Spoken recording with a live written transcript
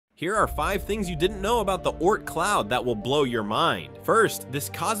Here are 5 things you didn't know about the Oort cloud that will blow your mind. First, this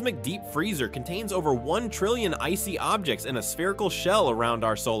cosmic deep freezer contains over 1 trillion icy objects in a spherical shell around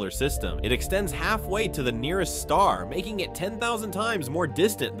our solar system. It extends halfway to the nearest star, making it 10,000 times more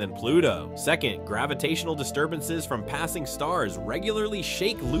distant than Pluto. Second, gravitational disturbances from passing stars regularly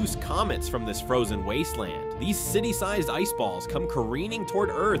shake loose comets from this frozen wasteland. These city-sized ice balls come careening toward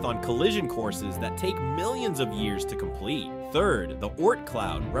Earth on collision courses that take millions of years to complete. Third, the Oort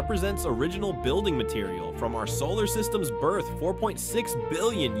cloud represents original building material from our solar system's birth 4.6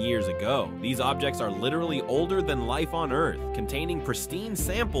 billion years ago. These objects are literally older than life on Earth, containing pristine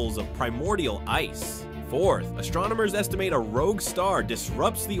samples of primordial ice. Fourth, astronomers estimate a rogue star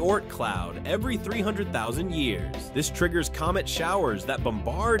disrupts the Oort cloud every 300,000 years. This triggers comet showers that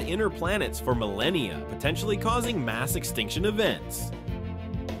bombard inner planets for millennia, potentially causing mass extinction events.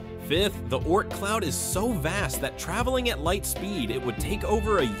 Fifth, the Oort cloud is so vast that traveling at light speed, it would take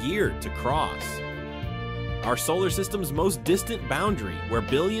over a year to cross. Our solar system's most distant boundary, where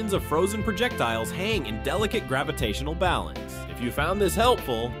billions of frozen projectiles hang in delicate gravitational balance. If you found this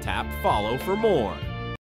helpful, tap follow for more.